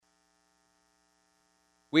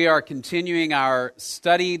We are continuing our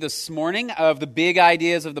study this morning of the big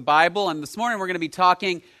ideas of the Bible, and this morning we're going to be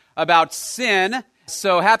talking about sin.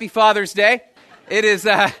 So happy Father's Day. It is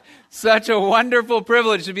such a wonderful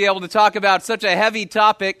privilege to be able to talk about such a heavy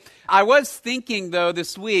topic. I was thinking, though,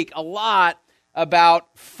 this week a lot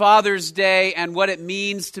about Father's Day and what it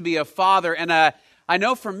means to be a father. And I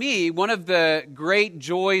know for me, one of the great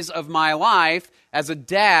joys of my life as a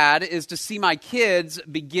dad is to see my kids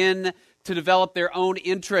begin to develop their own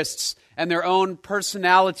interests and their own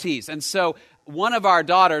personalities. And so one of our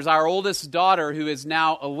daughters, our oldest daughter, who is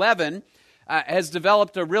now 11, has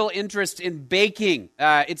developed a real interest in baking.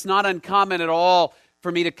 It's not uncommon at all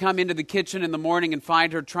for me to come into the kitchen in the morning and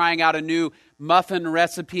find her trying out a new muffin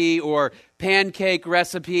recipe or pancake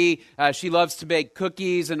recipe. She loves to bake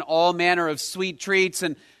cookies and all manner of sweet treats.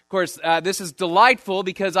 And of course, this is delightful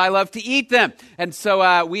because I love to eat them. And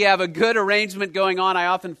so we have a good arrangement going on. I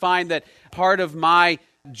often find that part of my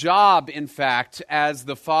job, in fact, as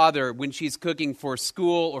the father, when she's cooking for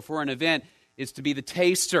school or for an event, is to be the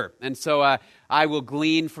taster. And so I will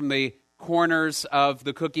glean from the corners of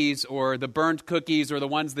the cookies or the burnt cookies or the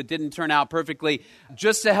ones that didn't turn out perfectly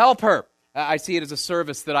just to help her. I see it as a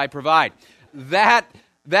service that I provide. That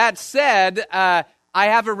said, I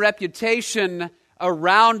have a reputation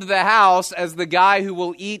around the house as the guy who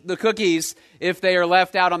will eat the cookies if they are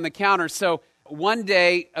left out on the counter. So one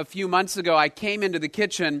day, a few months ago, I came into the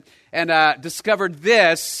kitchen and discovered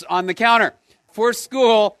this on the counter. For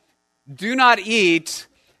school, do not eat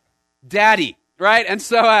Daddy, right? And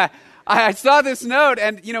so I saw this note,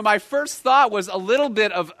 and my first thought was a little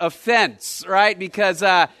bit of offense, right? Because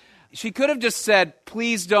she could have just said,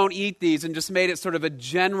 please don't eat these, and just made it sort of a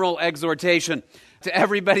general exhortation to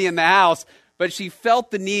everybody in the house. But she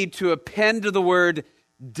felt the need to append the word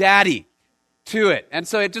Daddy to it. And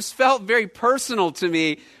so it just felt very personal to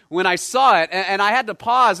me when I saw it. And I had to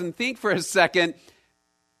pause and think for a second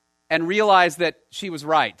and realize that she was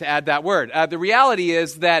right to add that word. The reality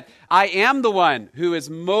is that I am the one who is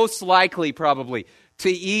most likely probably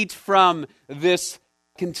to eat from this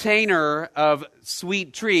container of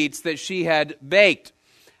sweet treats that she had baked.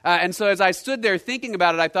 And so as I stood there thinking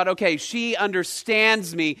about it, I thought, okay, she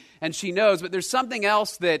understands me and she knows, but there's something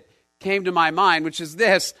else that came to my mind, which is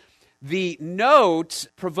this. The note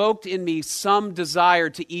provoked in me some desire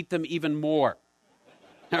to eat them even more.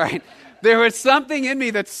 All right? There was something in me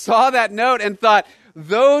that saw that note and thought,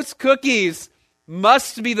 those cookies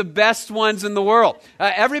must be the best ones in the world.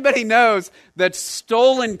 Everybody knows that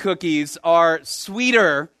stolen cookies are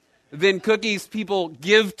sweeter than cookies people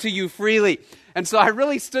give to you freely. And so I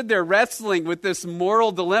really stood there wrestling with this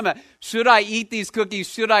moral dilemma. Should I eat these cookies?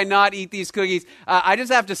 Should I not eat these cookies? I just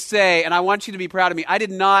have to say, and I want you to be proud of me, I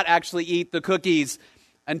did not actually eat the cookies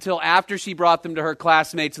until after she brought them to her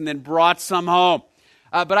classmates and then brought some home.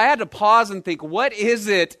 But I had to pause and think, what is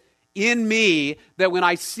it in me that when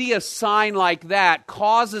I see a sign like that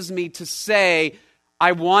causes me to say,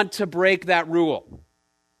 I want to break that rule?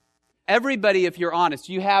 Everybody, if you're honest,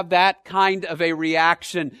 you have that kind of a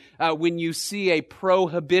reaction when you see a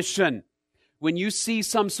prohibition. When you see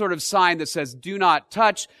some sort of sign that says, do not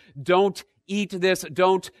touch, don't eat this,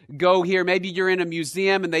 don't go here. Maybe you're in a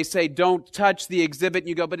museum and they say, don't touch the exhibit. And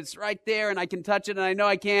you go, but it's right there and I can touch it and I know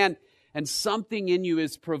I can. And something in you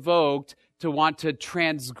is provoked to want to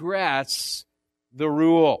transgress the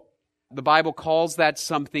rule. The Bible calls that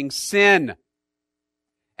something sin.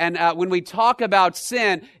 And when we talk about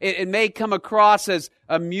sin, it may come across as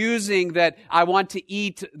amusing that I want to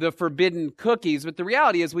eat the forbidden cookies. But the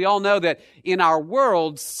reality is we all know that in our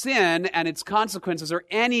world, sin and its consequences are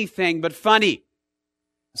anything but funny.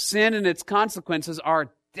 Sin and its consequences are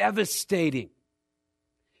devastating.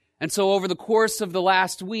 And so over the course of the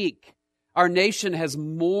last week, our nation has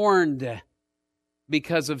mourned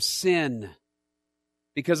because of sin,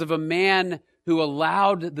 because of a man who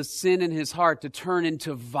allowed the sin in his heart to turn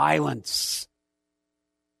into violence,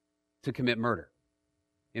 to commit murder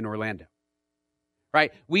in Orlando.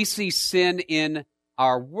 Right? We see sin in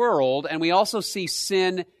our world, and we also see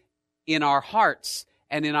sin in our hearts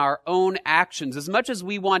and in our own actions. As much as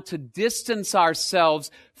we want to distance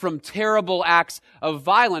ourselves from terrible acts of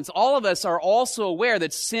violence, all of us are also aware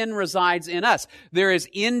that sin resides in us. There is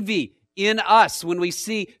envy in us when we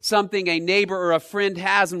see something a neighbor or a friend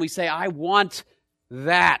has and we say, I want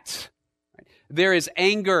that. There is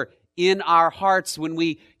anger in our hearts when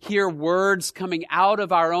we hear words coming out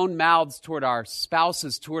of our own mouths toward our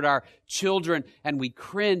spouses, toward our children, and we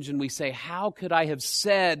cringe and we say, how could I have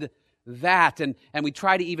said that? And we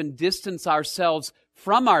try to even distance ourselves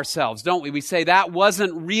from ourselves, don't we? We say, that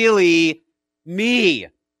wasn't really me.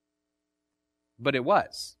 But it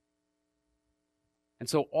was. And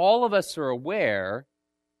so all of us are aware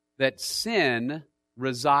that sin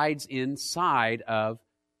resides inside of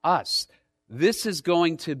us. This is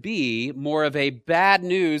going to be more of a bad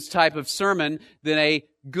news type of sermon than a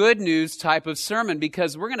good news type of sermon,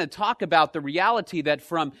 because we're going to talk about the reality that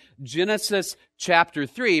from Genesis chapter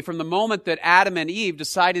 3, from the moment that Adam and Eve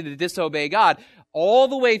decided to disobey God, all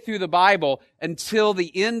the way through the Bible until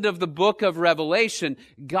the end of the book of Revelation,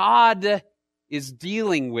 God is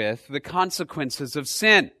dealing with the consequences of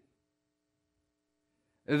sin.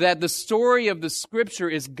 That the story of the Scripture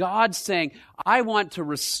is God saying, I want to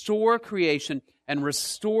restore creation and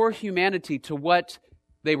restore humanity to what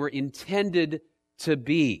they were intended to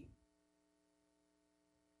be.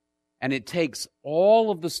 And it takes all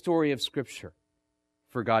of the story of Scripture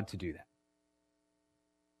for God to do that.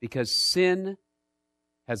 Because sin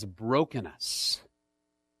has broken us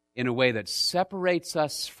in a way that separates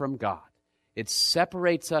us from God. It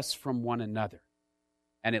separates us from one another,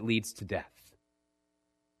 and it leads to death.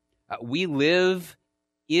 We live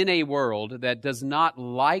in a world that does not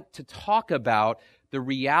like to talk about the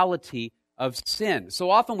reality of sin. So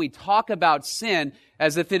often we talk about sin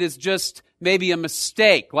as if it is just maybe a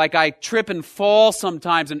mistake, like I trip and fall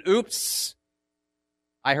sometimes and oops,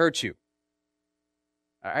 I hurt you.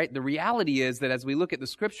 All right? The reality is that as we look at the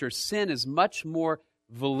Scripture, sin is much more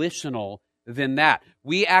volitional than that.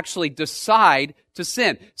 We actually decide to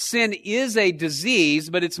sin. Sin is a disease,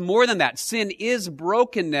 but it's more than that. Sin is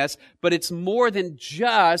brokenness, but it's more than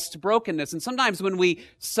just brokenness. And sometimes when we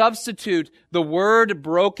substitute the word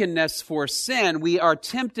brokenness for sin, we are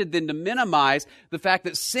tempted then to minimize the fact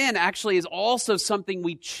that sin actually is also something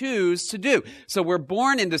we choose to do. So we're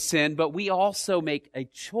born into sin, but we also make a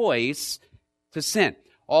choice to sin.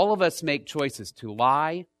 All of us make choices to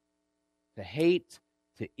lie, to hate,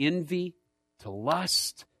 to envy, to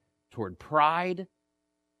lust, toward pride,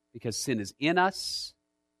 because sin is in us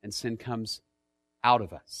and sin comes out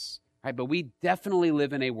of us. Right? But we definitely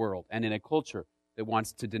live in a world and in a culture that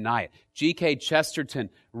wants to deny it. G.K.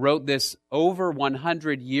 Chesterton wrote this over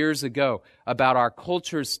 100 years ago about our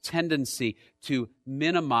culture's tendency to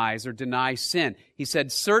minimize or deny sin. He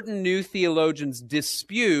said, certain new theologians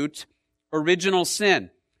dispute original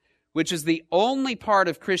sin, which is the only part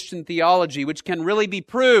of Christian theology which can really be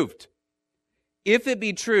proved. If it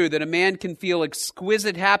be true that a man can feel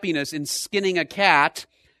exquisite happiness in skinning a cat,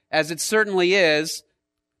 as it certainly is,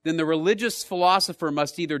 then the religious philosopher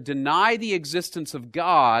must either deny the existence of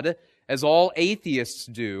God, as all atheists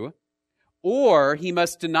do, or he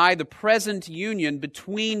must deny the present union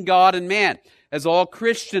between God and man, as all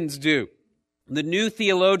Christians do. The new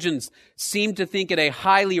theologians seem to think it a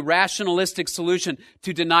highly rationalistic solution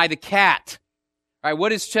to deny the cat. All right,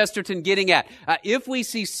 what is Chesterton getting at? If we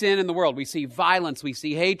see sin in the world, we see violence, we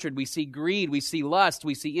see hatred, we see greed, we see lust,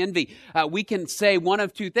 we see envy, we can say one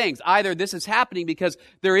of two things. Either this is happening because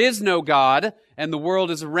there is no God and the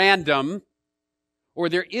world is random, or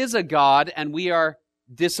there is a God and we are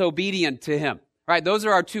disobedient to Him. All right, those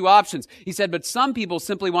are our two options. He said, but some people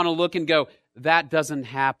simply want to look and go, that doesn't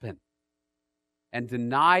happen, and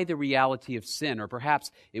deny the reality of sin, or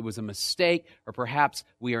perhaps it was a mistake, or perhaps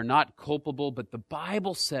we are not culpable, but the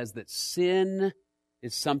Bible says that sin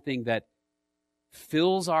is something that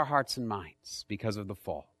fills our hearts and minds because of the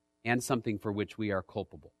fall, and something for which we are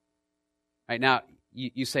culpable. All right, now,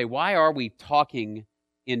 you say, why are we talking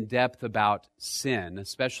in depth about sin,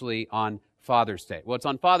 especially on Father's Day? Well, it's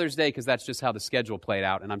on Father's Day because that's just how the schedule played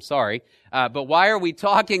out, and I'm sorry. But why are we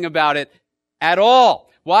talking about it at all?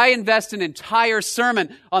 Why invest an entire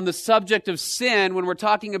sermon on the subject of sin when we're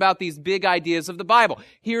talking about these big ideas of the Bible?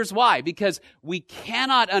 Here's why. Because we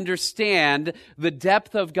cannot understand the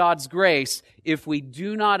depth of God's grace if we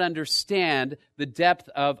do not understand the depth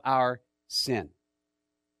of our sin.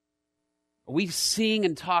 We sing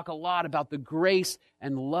and talk a lot about the grace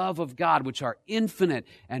and love of God, which are infinite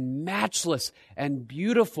and matchless and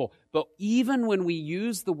beautiful. But even when we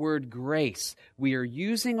use the word grace, we are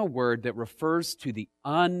using a word that refers to the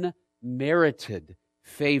unmerited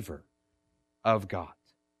favor of God.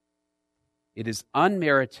 It is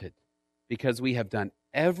unmerited because we have done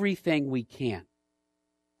everything we can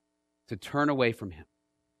to turn away from Him.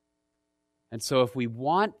 And so if we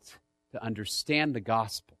want to understand the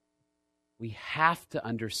gospel, we have to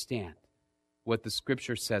understand what the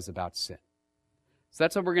Scripture says about sin. So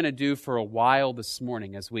that's what we're going to do for a while this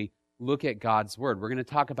morning as we look at God's Word. We're going to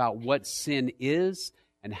talk about what sin is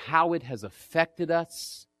and how it has affected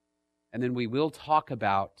us. And then we will talk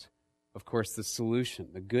about, of course, the solution,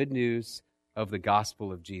 the good news of the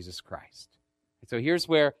gospel of Jesus Christ. So here's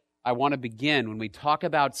where I want to begin. When we talk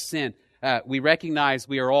about sin, we recognize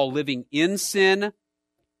we are all living in sin,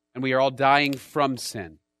 and we are all dying from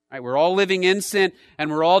sin. Right? We're all living in sin,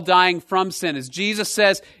 and we're all dying from sin. As Jesus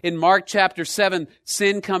says in Mark chapter 7,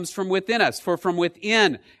 sin comes from within us. For from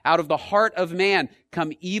within, out of the heart of man,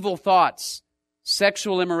 come evil thoughts,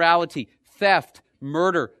 sexual immorality, theft,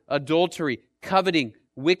 murder, adultery, coveting,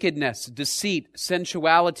 wickedness, deceit,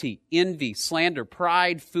 sensuality, envy, slander,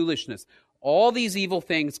 pride, foolishness. All these evil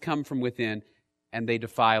things come from within, and they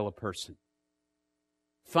defile a person.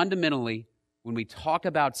 Fundamentally, when we talk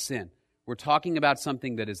about sin, we're talking about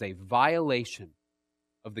something that is a violation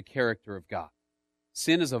of the character of God.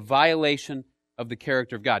 Sin is a violation of the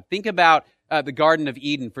character of God. Think about the Garden of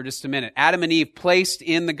Eden for just a minute. Adam and Eve placed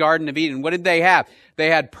in the Garden of Eden. What did they have? They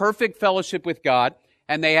had perfect fellowship with God,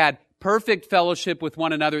 and they had perfect fellowship with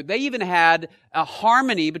one another. They even had a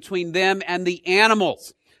harmony between them and the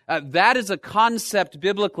animals. That is a concept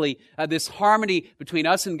biblically, this harmony between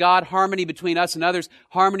us and God, harmony between us and others,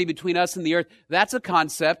 harmony between us and the earth. That's a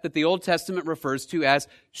concept that the Old Testament refers to as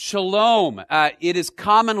shalom. It is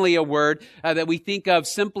commonly a word that we think of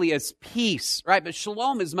simply as peace, right? But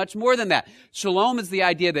shalom is much more than that. Shalom is the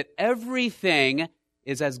idea that everything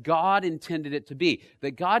is as God intended it to be,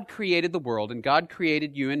 that God created the world and God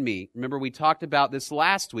created you and me. Remember, we talked about this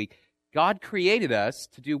last week. God created us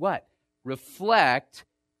to do what? Reflect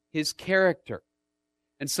His character.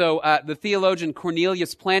 And so the theologian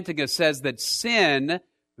Cornelius Plantinga says that sin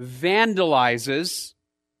vandalizes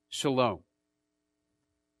shalom.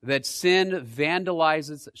 That sin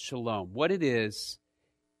vandalizes shalom. What it is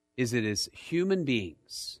it is human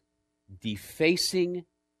beings defacing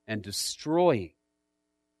and destroying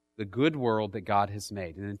the good world that God has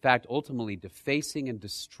made. And in fact, ultimately defacing and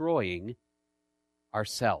destroying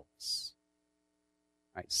ourselves.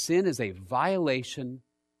 Right? Sin is a violation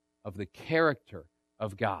of the character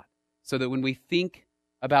of God. So that when we think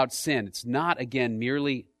about sin, it's not, again,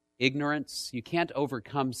 merely ignorance. You can't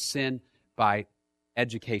overcome sin by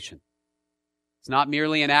education. It's not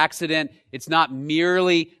merely an accident. It's not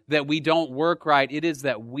merely that we don't work right. It is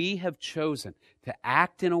that we have chosen to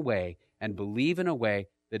act in a way and believe in a way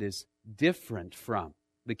that is different from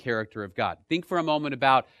the character of God. Think for a moment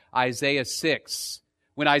about Isaiah 6.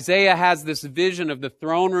 When Isaiah has this vision of the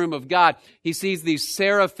throne room of God, he sees these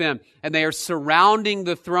seraphim, and they are surrounding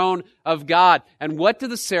the throne of God. And what do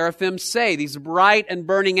the seraphim say? These bright and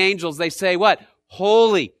burning angels, they say what?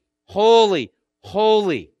 Holy, holy,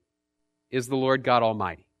 holy is the Lord God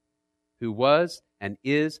Almighty, who was and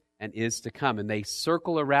is to come. And they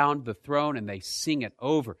circle around the throne and they sing it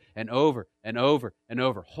over and over and over and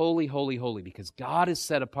over. Holy, holy, holy, because God is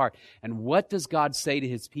set apart. And what does God say to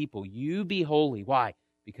His people? You be holy. Why?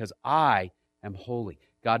 Because I am holy.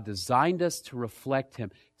 God designed us to reflect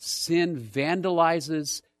Him. Sin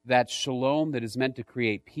vandalizes that shalom that is meant to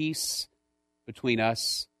create peace between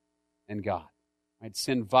us and God. Right?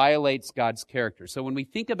 Sin violates God's character. So when we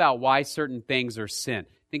think about why certain things are sin,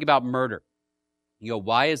 think about murder. You go,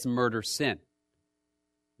 why is murder sin?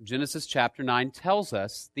 Genesis chapter 9 tells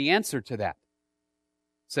us the answer to that.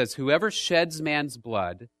 It says, whoever sheds man's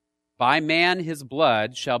blood, by man his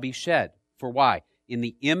blood shall be shed. For why? In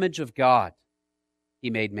the image of God He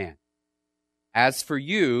made man. As for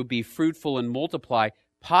you, be fruitful and multiply,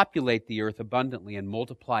 populate the earth abundantly and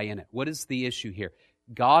multiply in it. What is the issue here?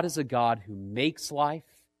 God is a God who makes life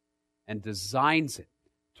and designs it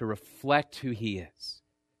to reflect who He is.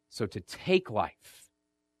 So to take life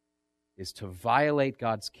is to violate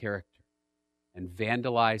God's character and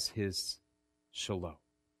vandalize His shalom.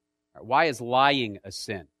 Why is lying a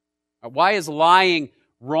sin? Why is lying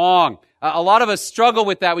wrong? A lot of us struggle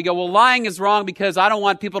with that. We go, well, lying is wrong because I don't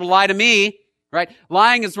want people to lie to me, right?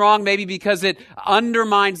 Lying is wrong maybe because it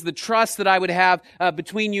undermines the trust that I would have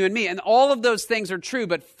between you and me. And all of those things are true,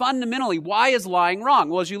 but fundamentally, why is lying wrong?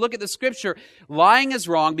 Well, as you look at the Scripture, lying is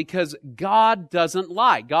wrong because God doesn't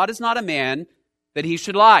lie. God is not a man that He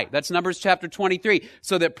should lie. That's Numbers chapter 23.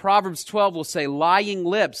 So that Proverbs 12 will say, lying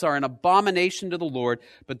lips are an abomination to the Lord,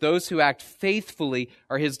 but those who act faithfully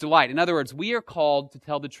are His delight. In other words, we are called to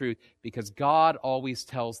tell the truth because God always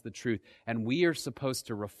tells the truth, and we are supposed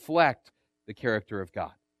to reflect the character of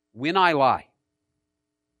God. When I lie,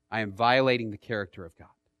 I am violating the character of God.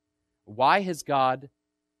 Why has God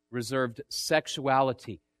reserved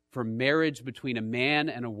sexuality for marriage between a man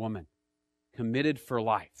and a woman committed for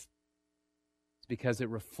life? It's because it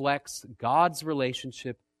reflects God's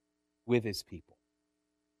relationship with His people.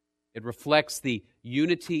 It reflects the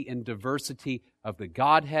unity and diversity of the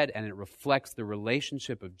Godhead, and it reflects the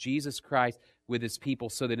relationship of Jesus Christ with His people,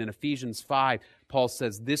 so that in Ephesians 5, Paul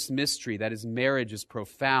says this mystery, that is marriage, is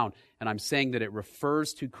profound. And I'm saying that it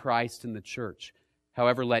refers to Christ and the church.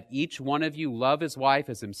 However, let each one of you love his wife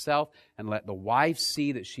as himself, and let the wife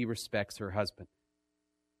see that she respects her husband.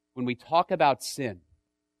 When we talk about sin,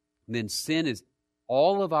 then sin is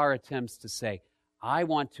all of our attempts to say, I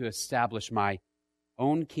want to establish my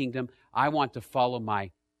own kingdom. I want to follow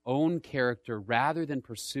my own character rather than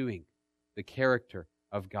pursuing the character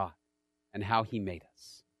of God and how He made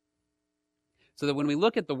us. So that when we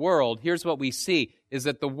look at the world, here's what we see, is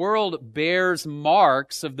that the world bears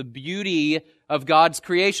marks of the beauty of God's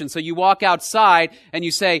creation. So you walk outside and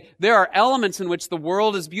you say, there are elements in which the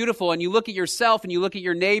world is beautiful, and you look at yourself and you look at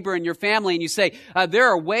your neighbor and your family and you say, there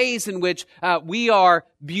are ways in which we are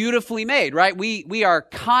beautifully made, right? We are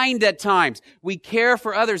kind at times. We care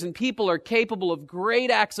for others, and people are capable of great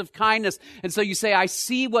acts of kindness. And so you say, I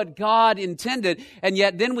see what God intended, and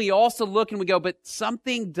yet then we also look and we go, but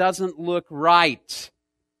something doesn't look right.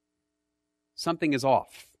 Something is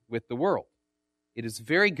off with the world. It is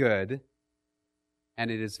very good,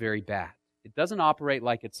 and it is very bad. It doesn't operate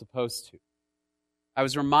like it's supposed to. I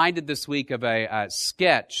was reminded this week of a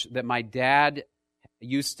sketch that my dad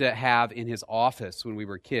used to have in his office when we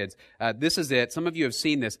were kids. This is it. Some of you have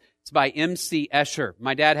seen this. It's by M.C. Escher.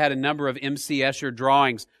 My dad had a number of M.C. Escher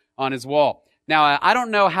drawings on his wall. Now, I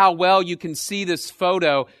don't know how well you can see this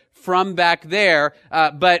photo from back there,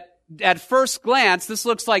 but at first glance, this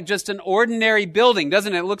looks like just an ordinary building,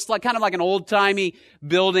 doesn't it? It looks like kind of like an old-timey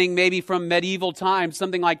building, maybe from medieval times,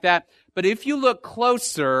 something like that. But if you look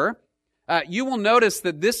closer, you will notice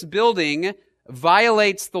that this building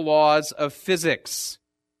violates the laws of physics.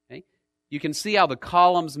 Okay? You can see how the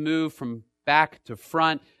columns move from back to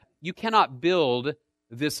front. You cannot build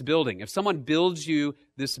this building. If someone builds you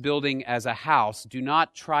this building as a house, do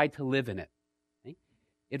not try to live in it. Okay?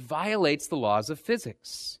 It violates the laws of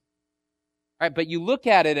physics. All right, but you look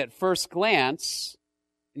at it at first glance,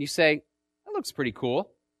 and you say, that looks pretty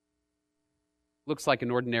cool. Looks like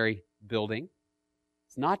an ordinary building.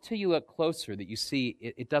 It's not till you look closer that you see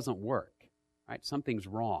it doesn't work. Right? Something's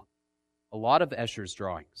wrong. A lot of Escher's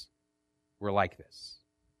drawings were like this.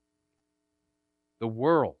 The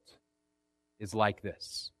world is like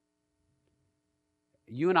this.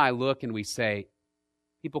 You and I look and we say,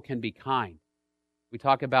 people can be kind. We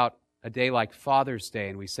talk about a day like Father's Day,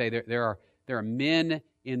 and we say there are men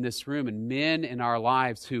in this room and men in our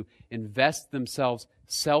lives who invest themselves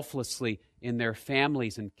selflessly in their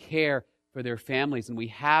families and care for their families. And we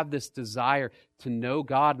have this desire to know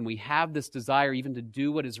God, and we have this desire even to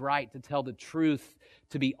do what is right, to tell the truth,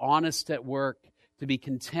 to be honest at work, to be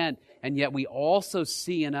content. And yet we also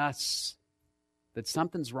see in us that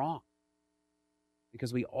something's wrong,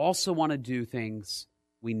 because we also want to do things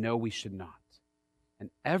we know we should not. And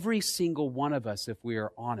every single one of us, if we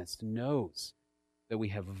are honest, knows that we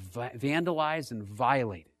have vandalized and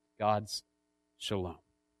violated God's shalom,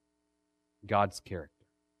 God's character.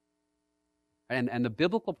 And the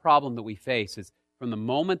biblical problem that we face is from the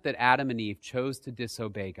moment that Adam and Eve chose to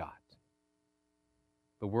disobey God,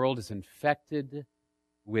 the world is infected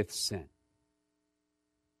with sin.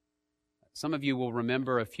 Some of you will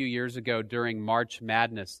remember a few years ago during March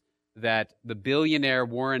Madness that the billionaire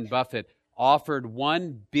Warren Buffett offered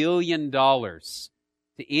 $1 billion to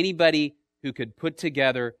anybody who could put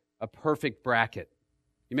together a perfect bracket.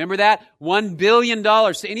 You remember that? $1 billion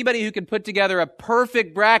to anybody who could put together a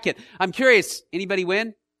perfect bracket. I'm curious, anybody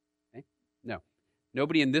win? Okay. No.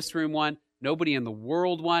 Nobody in this room won. Nobody in the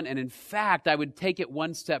world won. And in fact, I would take it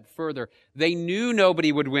one step further. They knew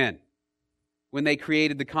nobody would win when they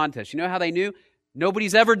created the contest. You know how they knew?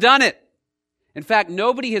 Nobody's ever done it. In fact,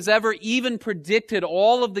 nobody has ever even predicted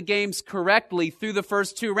all of the games correctly through the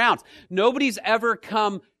first two rounds. Nobody's ever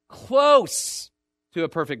come close to a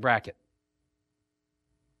perfect bracket.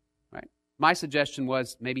 Right? My suggestion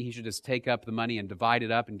was maybe he should just take up the money and divide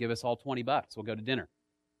it up and give us all $20. We'll go to dinner.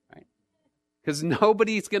 Right? Because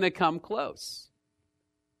nobody's going to come close.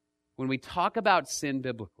 When we talk about sin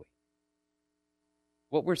biblically,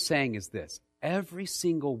 what we're saying is this: every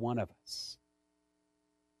single one of us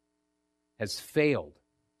has failed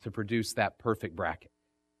to produce that perfect bracket,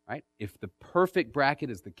 right? If the perfect bracket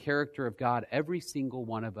is the character of God, every single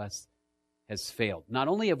one of us has failed. Not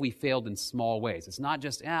only have we failed in small ways, it's not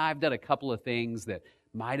just, I've done a couple of things that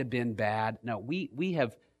might have been bad. No, we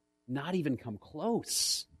have not even come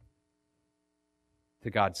close to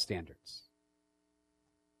God's standards.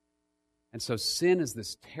 And so sin is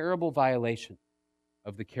this terrible violation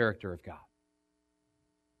of the character of God.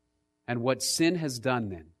 And what sin has done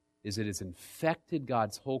then is it has infected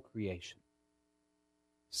God's whole creation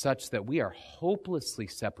such that we are hopelessly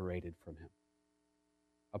separated from Him,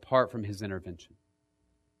 apart from His intervention.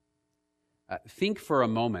 Think for a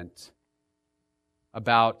moment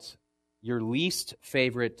about your least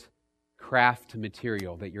favorite craft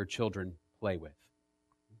material that your children play with?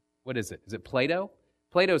 What is it? Is it Play-Doh?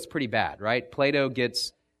 Play-Doh's pretty bad, right? Play-Doh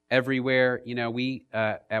gets everywhere. We,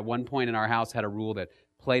 at one point in our house, had a rule that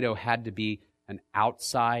Play-Doh had to be an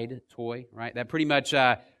outside toy, right? That pretty much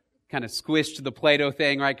kind of squished the Play-Doh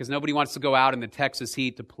thing, right? Because nobody wants to go out in the Texas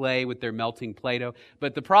heat to play with their melting Play-Doh.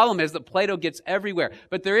 But the problem is that Play-Doh gets everywhere.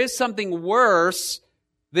 But there is something worse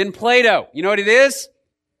than Play-Doh. You know what it is?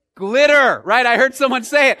 Glitter, right? I heard someone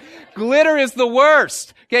say it. Glitter is the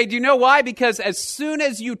worst. Okay, do you know why? Because as soon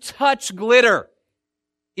as you touch glitter,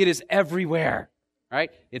 it is everywhere,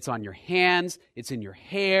 right? It's on your hands, it's in your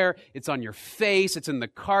hair, it's on your face, it's in the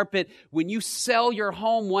carpet. When you sell your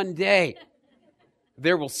home one day,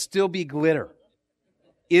 there will still be glitter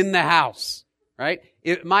in the house, right?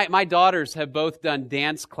 My daughters have both done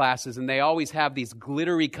dance classes, and they always have these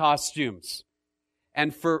glittery costumes.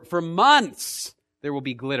 And for months, there will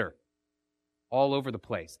be glitter all over the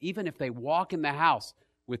place, even if they walk in the house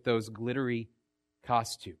with those glittery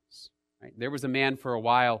costumes. Right? There was a man for a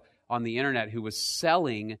while on the internet who was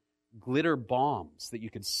selling glitter bombs that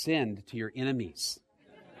you could send to your enemies.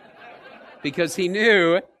 Because he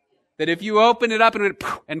knew that if you opened it up and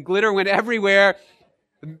and glitter went everywhere,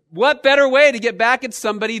 what better way to get back at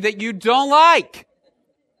somebody that you don't like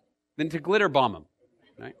than to glitter bomb them?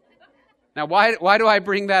 Right? Now, why do I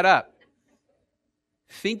bring that up?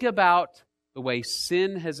 Think about the way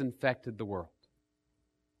sin has infected the world.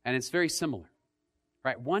 And it's very similar.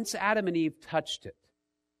 Right? Once Adam and Eve touched it,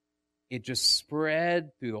 it just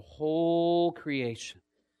spread through the whole creation.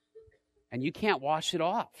 And you can't wash it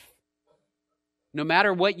off. No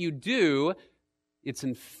matter what you do, it's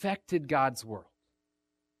infected God's world.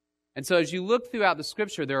 And so as you look throughout the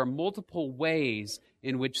Scripture, there are multiple ways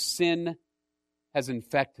in which sin has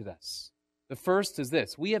infected us. The first is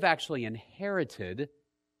this: we have actually inherited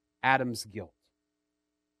Adam's guilt.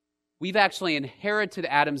 We've actually inherited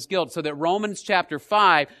Adam's guilt, so that Romans chapter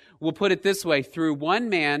 5 will put it this way: through one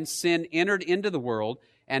man sin entered into the world,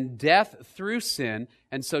 and death through sin,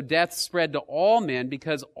 and so death spread to all men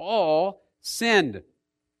because all sinned.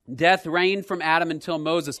 Death reigned from Adam until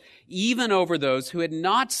Moses, even over those who had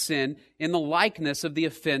not sinned in the likeness of the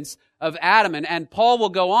offense of Adam. And Paul will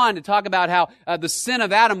go on to talk about how the sin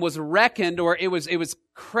of Adam was reckoned, or it was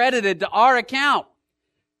credited to our account.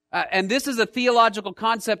 And this is a theological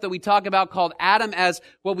concept that we talk about called Adam as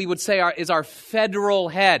what we would say is our federal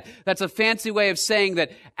head. That's a fancy way of saying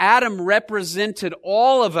that Adam represented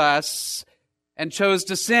all of us and chose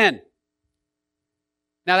to sin.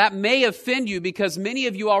 Now that may offend you because many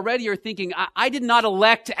of you already are thinking, I did not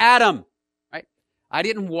elect Adam, right? I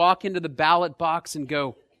didn't walk into the ballot box and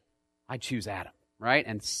go, I choose Adam, right?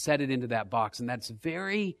 And set it into that box. And that's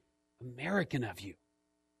very American of you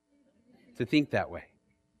to think that way.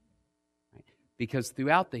 Because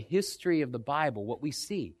throughout the history of the Bible, what we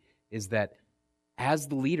see is that as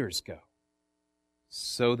the leaders go,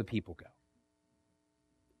 so the people go.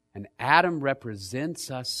 And Adam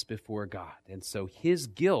represents us before God. And so his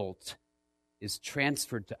guilt is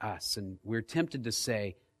transferred to us. And we're tempted to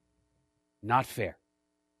say, not fair.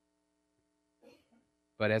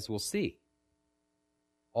 But as we'll see,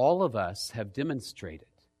 all of us have demonstrated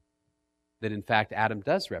that in fact Adam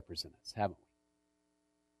does represent us, haven't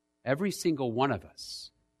we? Every single one of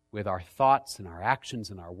us, with our thoughts and our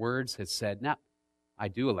actions and our words, has said, no, I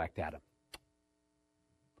do elect Adam.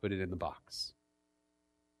 Put it in the box.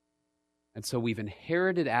 And so we've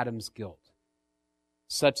inherited Adam's guilt,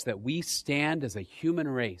 such that we stand as a human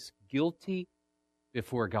race guilty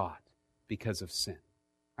before God because of sin.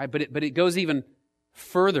 Right? But it goes even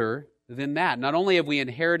further than that. Not only have we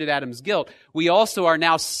inherited Adam's guilt, we also are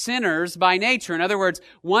now sinners by nature. In other words,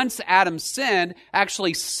 once Adam sinned,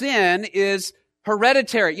 actually sin is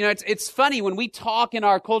hereditary. You know, it's funny when we talk in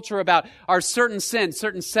our culture about our certain sins,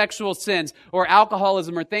 certain sexual sins, or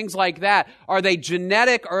alcoholism, or things like that. Are they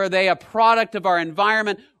genetic, or are they a product of our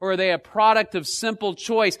environment, or are they a product of simple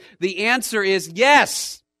choice? The answer is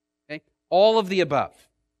yes. Okay? All of the above.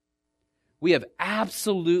 We have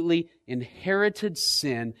absolutely inherited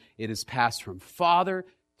sin. It is passed from father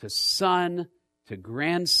to son to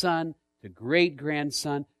grandson to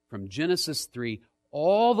great-grandson, from Genesis 3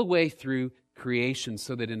 all the way through creation,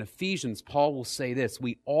 so that in Ephesians, Paul will say this: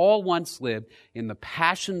 we all once lived in the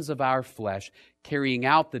passions of our flesh, carrying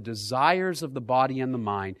out the desires of the body and the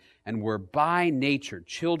mind, and were by nature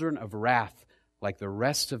children of wrath like the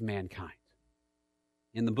rest of mankind.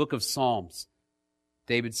 In the book of Psalms,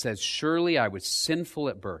 David says, surely I was sinful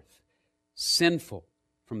at birth, sinful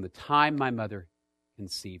from the time my mother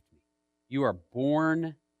conceived me. You are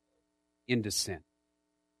born into sin.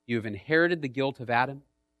 You have inherited the guilt of Adam.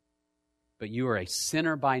 but you are a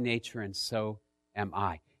sinner by nature, and so am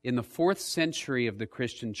I. In the 4th century of the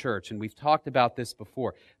Christian church, and we've talked about this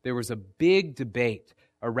before, there was a big debate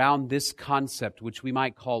around this concept, which we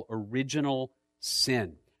might call original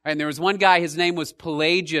sin. And there was one guy, his name was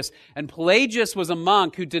Pelagius, and Pelagius was a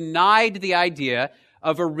monk who denied the idea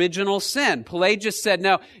of original sin. Pelagius said,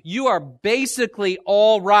 no, you are basically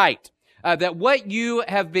all right. That what you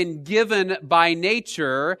have been given by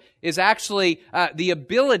nature is actually the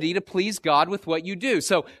ability to please God with what you do.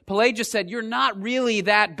 So Pelagius said, you're not really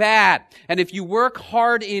that bad. And if you work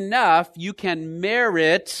hard enough, you can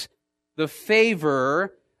merit the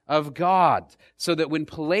favor of God. So that when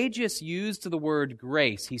Pelagius used the word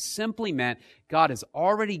grace, he simply meant God has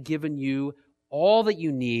already given you all that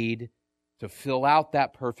you need to fill out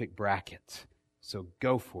that perfect bracket. So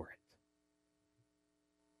go for it.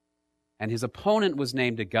 And his opponent was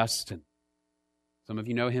named Augustine. Some of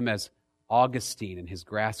you know him as Augustine, and his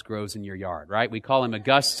grass grows in your yard, right? We call him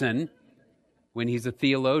Augustine when he's a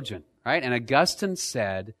theologian, right? And Augustine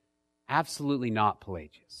said, absolutely not,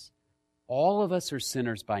 Pelagius. All of us are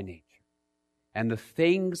sinners by nature. And the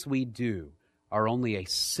things we do are only a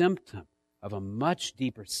symptom of a much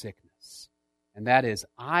deeper sickness. And that is,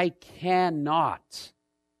 I cannot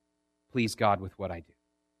please God with what I do.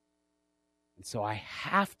 And so I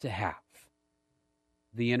have to have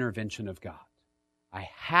the intervention of God. I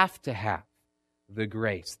have to have the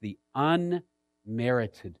grace, the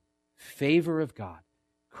unmerited favor of God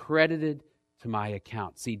credited to my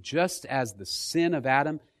account. See, just as the sin of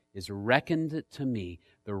Adam is reckoned to me,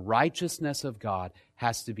 the righteousness of God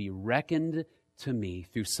has to be reckoned to me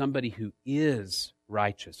through somebody who is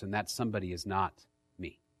righteous, and that somebody is not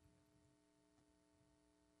me.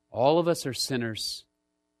 All of us are sinners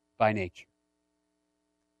by nature.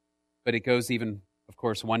 But it goes even, of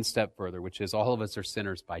course, one step further, which is all of us are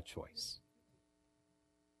sinners by choice.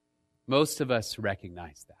 Most of us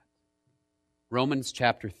recognize that. Romans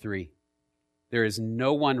chapter 3, there is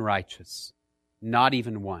no one righteous, not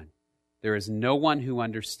even one. There is no one who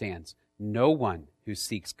understands, no one who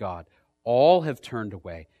seeks God. All have turned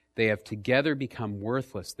away. They have together become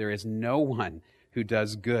worthless. There is no one who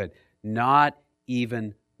does good, not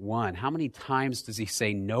even one. How many times does he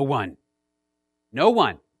say no one? No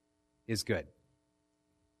one is good.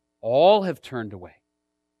 All have turned away.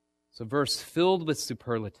 It's a verse filled with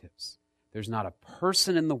superlatives. There's not a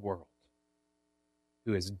person in the world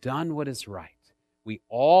who has done what is right. We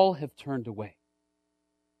all have turned away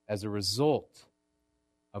as a result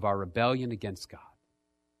of our rebellion against God.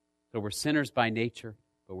 So we're sinners by nature,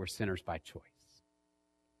 but we're sinners by choice.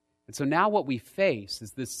 And so now what we face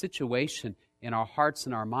is this situation in our hearts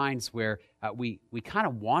and our minds where we kind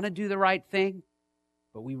of want to do the right thing,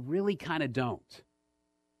 but we really kind of don't.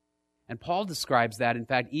 And Paul describes that, in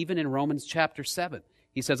fact, even in Romans chapter 7.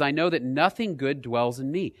 He says, I know that nothing good dwells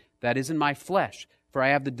in me, that is in my flesh, for I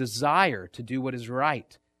have the desire to do what is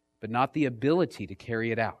right, but not the ability to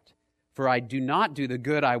carry it out. For I do not do the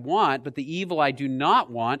good I want, but the evil I do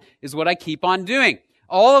not want is what I keep on doing.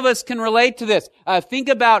 All of us can relate to this. Think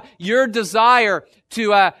about your desire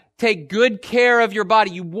to take good care of your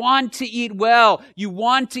body. You want to eat well. You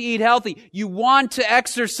want to eat healthy. You want to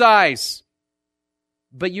exercise.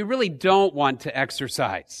 But you really don't want to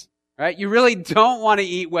exercise, right? You really don't want to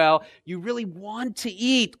eat well. You really want to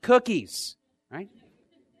eat cookies, right?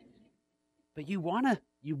 But you want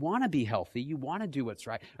to be healthy. You want to do what's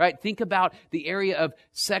right, right? Think about the area of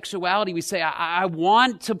sexuality. We say, I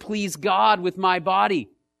want to please God with my body,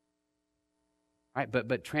 right?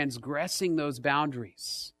 But transgressing those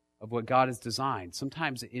boundaries of what God has designed,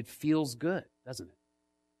 sometimes it feels good, doesn't it?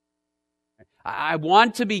 I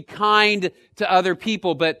want to be kind to other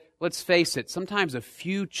people, but let's face it, sometimes a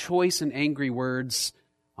few choice and angry words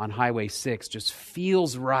on Highway 6 just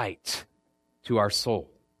feels right to our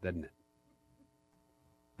soul, doesn't it?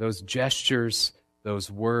 Those gestures,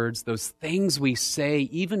 those words, those things we say,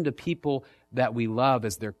 even to people that we love,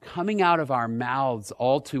 as they're coming out of our mouths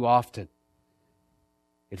all too often,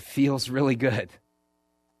 it feels really good,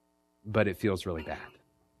 but it feels really bad.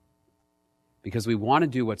 Because we want to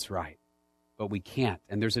do what's right, but we can't.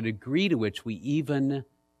 And there's a degree to which we even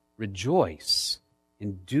rejoice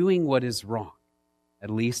in doing what is wrong,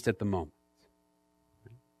 at least at the moment.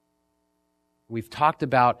 We've talked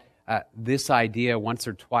about this idea once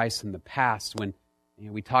or twice in the past when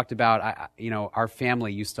we talked about, our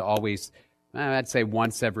family used to always, I'd say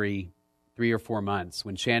once every 3 or 4 months,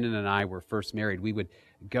 when Shannon and I were first married, we would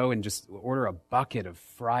go and just order a bucket of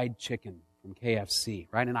fried chicken from KFC,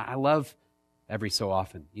 right? And I love every so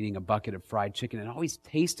often eating a bucket of fried chicken. It always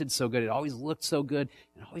tasted so good. It always looked so good.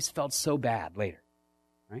 And it always felt so bad later,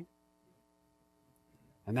 right?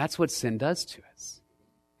 And that's what sin does to us.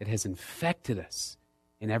 It has infected us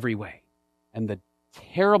in every way. And the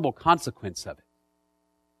terrible consequence of it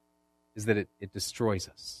is that it destroys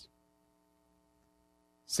us.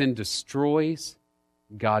 Sin destroys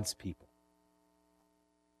God's people.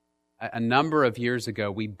 A number of years ago,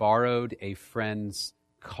 we borrowed a friend's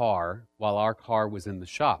car while our car was in the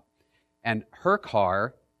shop. And her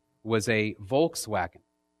car was a Volkswagen.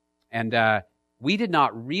 And we did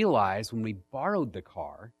not realize when we borrowed the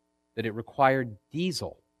car that it required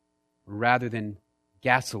diesel rather than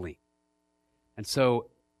gasoline. And so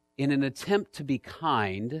in an attempt to be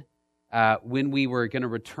kind, when we were going to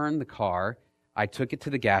return the car, I took it to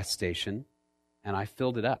the gas station and I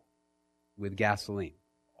filled it up with gasoline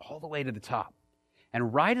all the way to the top.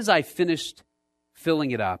 And right as I finished filling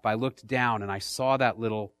it up, I looked down and I saw that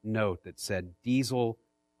little note that said diesel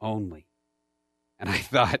only. And I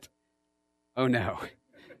thought, oh no.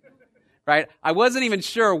 Right? I wasn't even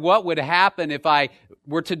sure what would happen if I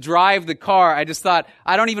were to drive the car. I just thought,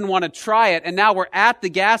 I don't even want to try it. And now we're at the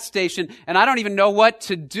gas station and I don't even know what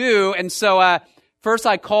to do. And so first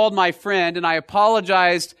I called my friend and I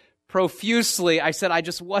apologized profusely. I said I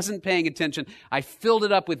just wasn't paying attention. I filled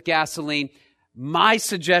it up with gasoline. My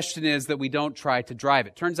suggestion is that we don't try to drive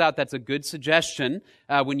it. Turns out that's a good suggestion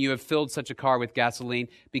when you have filled such a car with gasoline,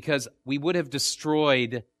 because we would have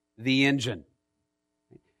destroyed the engine.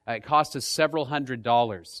 It cost us several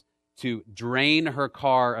 $100s to drain her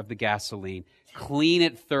car of the gasoline, clean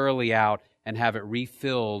it thoroughly out, and have it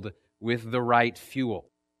refilled with the right fuel.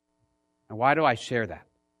 And why do I share that?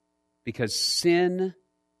 Because sin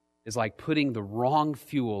is like putting the wrong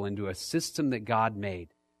fuel into a system that God made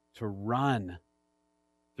to run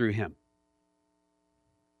through Him.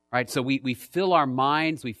 Right? So we fill our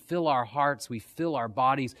minds, we fill our hearts, we fill our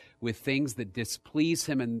bodies with things that displease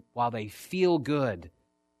Him, and while they feel good,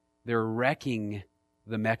 they're wrecking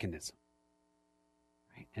the mechanism.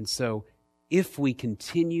 Right? And so if we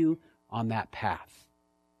continue on that path,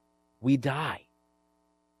 we die.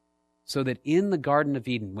 So that in the Garden of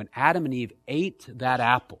Eden, when Adam and Eve ate that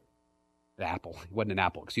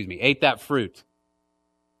ate that fruit,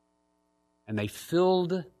 and they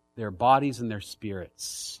filled their bodies and their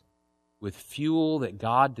spirits with fuel that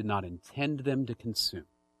God did not intend them to consume.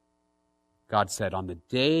 God said, on the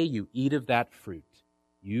day you eat of that fruit,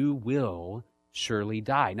 you will surely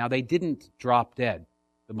die. Now, they didn't drop dead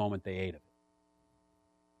the moment they ate of it,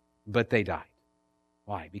 but they died.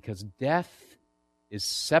 Why? Because death is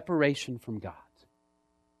separation from God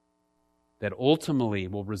that ultimately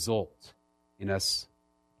will result in us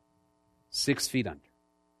 6 feet under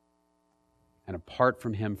and apart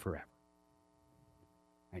from Him forever.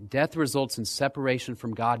 Right? Death results in separation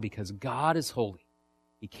from God because God is holy.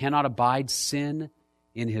 He cannot abide sin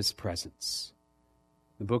in His presence.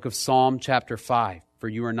 The book of Psalm chapter 5, for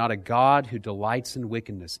you are not a God who delights in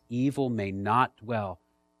wickedness. Evil may not dwell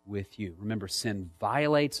with you. Remember, sin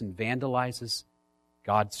violates and vandalizes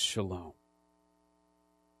God's shalom.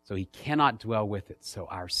 So He cannot dwell with it. So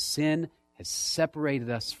our sin has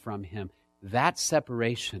separated us from Him. That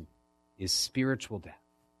separation is spiritual death.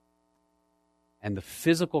 And the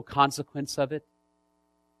physical consequence of it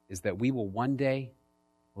is that we will one day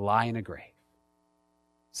lie in a grave.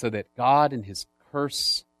 So that God, in His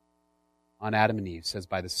curse on Adam and Eve, says,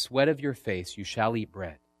 by the sweat of your face you shall eat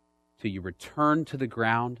bread, till you return to the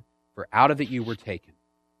ground, for out of it you were taken.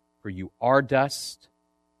 For you are dust,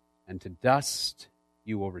 and to dust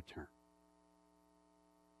you will return.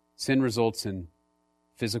 Sin results in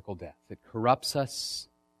physical death. It corrupts us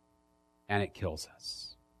and it kills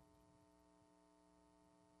us.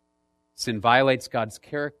 Sin violates God's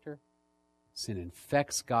character. Sin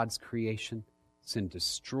infects God's creation. Sin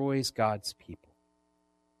destroys God's people.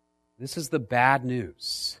 This is the bad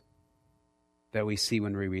news that we see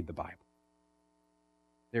when we read the Bible.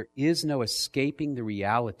 There is no escaping the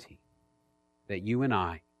reality that you and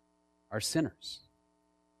I are sinners.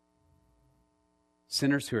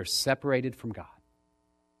 Sinners who are separated from God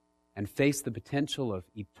and face the potential of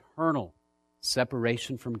eternal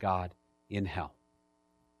separation from God in hell.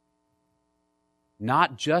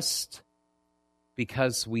 Not just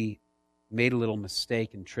because we made a little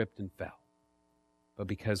mistake and tripped and fell, but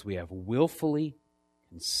because we have willfully,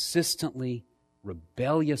 consistently,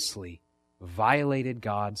 rebelliously violated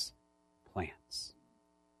God's plans.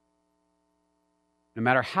 No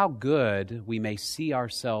matter how good we may see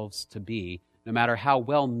ourselves to be, no matter how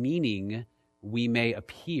well-meaning we may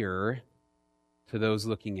appear to those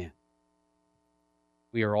looking in,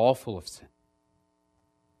 we are all full of sin.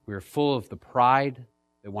 We are full of the pride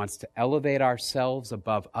that wants to elevate ourselves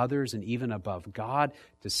above others and even above God,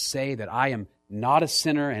 to say that I am not a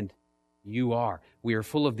sinner and you are. We are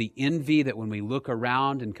full of the envy that when we look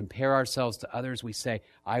around and compare ourselves to others, we say,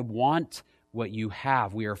 I want what you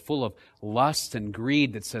have. We are full of lust and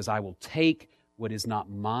greed that says, I will take what is not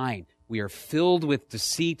mine. We are filled with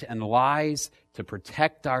deceit and lies to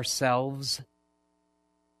protect ourselves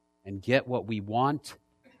and get what we want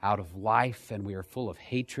out of life, and we are full of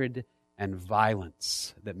hatred and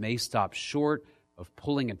violence that may stop short of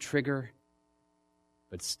pulling a trigger,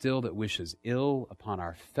 but still that wishes ill upon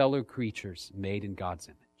our fellow creatures made in God's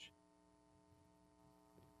image.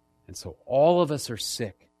 And so all of us are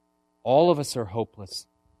sick, all of us are hopeless,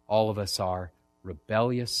 all of us are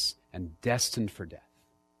rebellious and destined for death.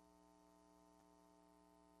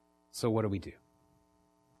 So what do?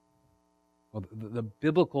 Well, the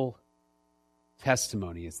biblical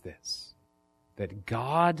testimony is this, that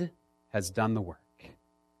God has done the work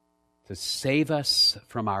to save us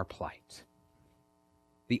from our plight.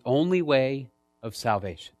 The only way of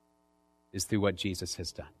salvation is through what Jesus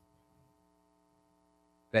has done.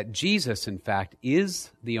 That Jesus, in fact,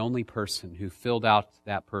 is the only person who filled out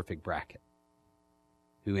that perfect bracket,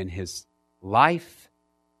 who in his life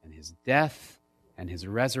and his death and his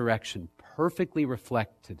resurrection perfectly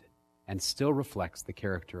reflected and still reflects the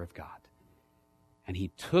character of God. And he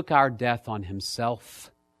took our death on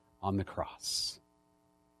himself on the cross.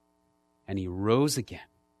 And he rose again.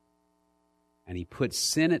 And he put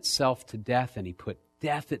sin itself to death, and he put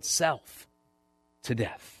death itself to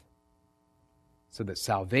death, so that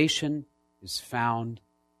salvation is found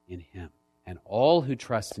in him. And all who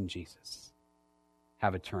trust in Jesus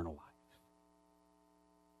have eternal life.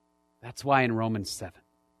 That's why in Romans 7,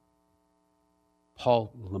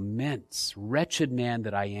 Paul laments, wretched man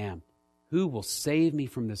that I am, who will save me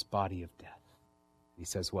from this body of death? He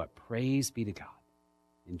says what? Praise be to God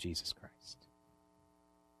in Jesus Christ,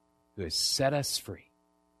 who has set us free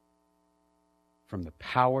from the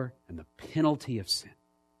power and the penalty of sin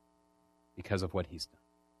because of what he's done.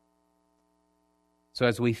 So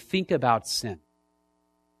as we think about sin,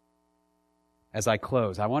 as I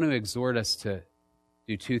close, I want to exhort us to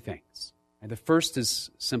do two things. And the first is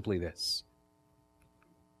simply this.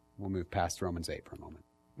 We'll move past Romans 8 for a moment.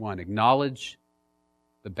 One, acknowledge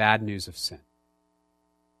the bad news of sin.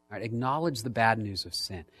 All right, acknowledge the bad news of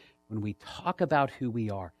sin. When we talk about who we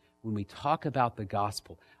are, when we talk about the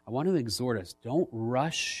gospel, I want to exhort us, don't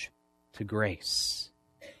rush to grace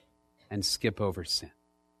and skip over sin.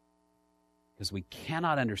 Because we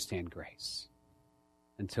cannot understand grace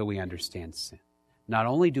until we understand sin. Not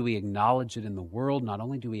only do we acknowledge it in the world, not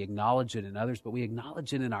only do we acknowledge it in others, but we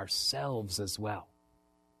acknowledge it in ourselves as well.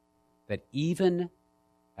 That even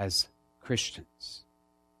as Christians,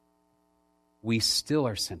 we still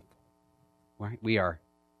are sinful. Right? We are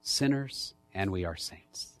sinners and we are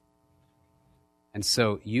saints. And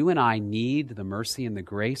so you and I need the mercy and the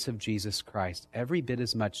grace of Jesus Christ every bit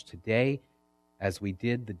as much today as we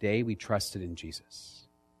did the day we trusted in Jesus.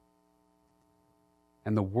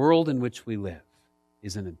 And the world in which we live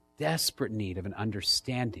is in a desperate need of an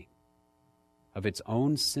understanding of its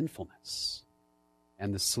own sinfulness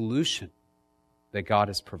and the solution that God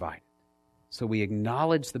has provided. So we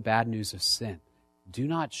acknowledge the bad news of sin. Do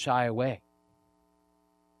not shy away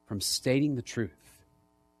from stating the truth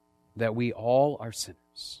that we all are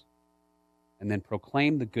sinners, and then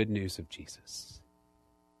proclaim the good news of Jesus.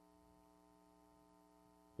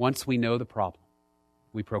 Once we know the problem,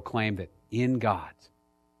 we proclaim that in God,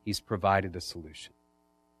 he's provided a solution.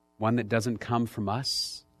 One that doesn't come from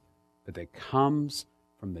us, but that comes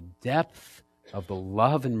from the depth of the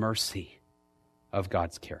love and mercy of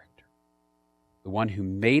God's character. The one who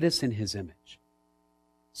made us in his image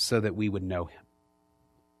so that we would know him,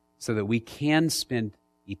 so that we can spend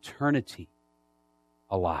eternity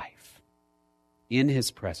alive in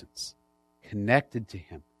his presence, connected to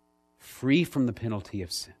him, free from the penalty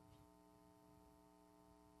of sin.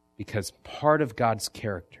 Because part of God's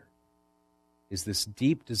character is this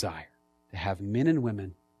deep desire to have men and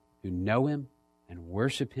women who know him and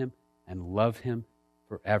worship him and love him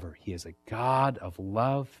forever. He is a God of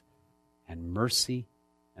love and mercy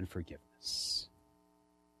and forgiveness,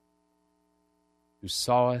 who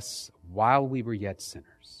saw us while we were yet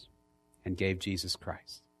sinners and gave Jesus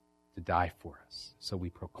Christ to die for us. So we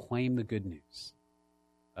proclaim the good news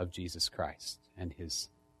of Jesus Christ and his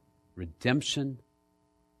redemption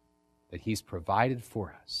that he's provided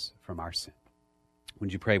for us from our sin.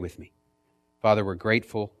 Would you pray with me? Father, we're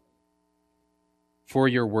grateful for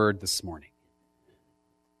your word this morning.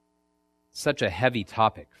 Such a heavy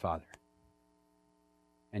topic, Father.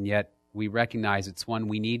 And yet we recognize it's one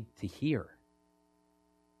we need to hear.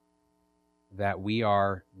 That we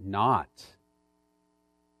are not,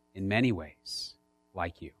 in many ways,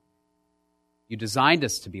 like you. You designed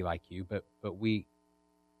us to be like you, but we've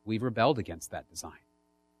rebelled against that design.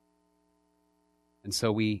 And so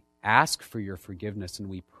we ask for your forgiveness, and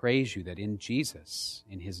we praise you that in Jesus,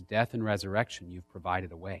 in his death and resurrection, you've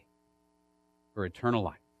provided a way for eternal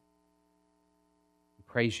life. We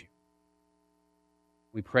praise you.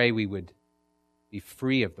 We pray we would be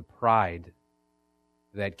free of the pride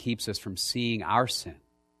that keeps us from seeing our sin.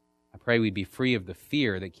 I pray we'd be free of the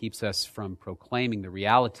fear that keeps us from proclaiming the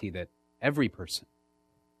reality that every person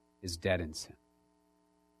is dead in sin.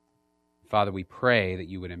 Father, we pray that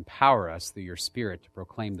you would empower us through your Spirit to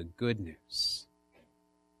proclaim the good news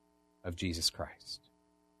of Jesus Christ.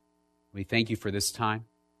 We thank you for this time,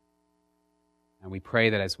 and we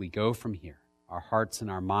pray that as we go from here, our hearts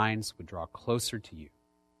and our minds would draw closer to you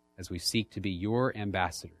as we seek to be your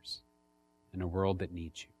ambassadors in a world that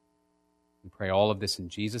needs you. We pray all of this in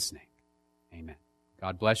Jesus' name. Amen.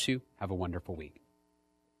 God bless you. Have a wonderful week.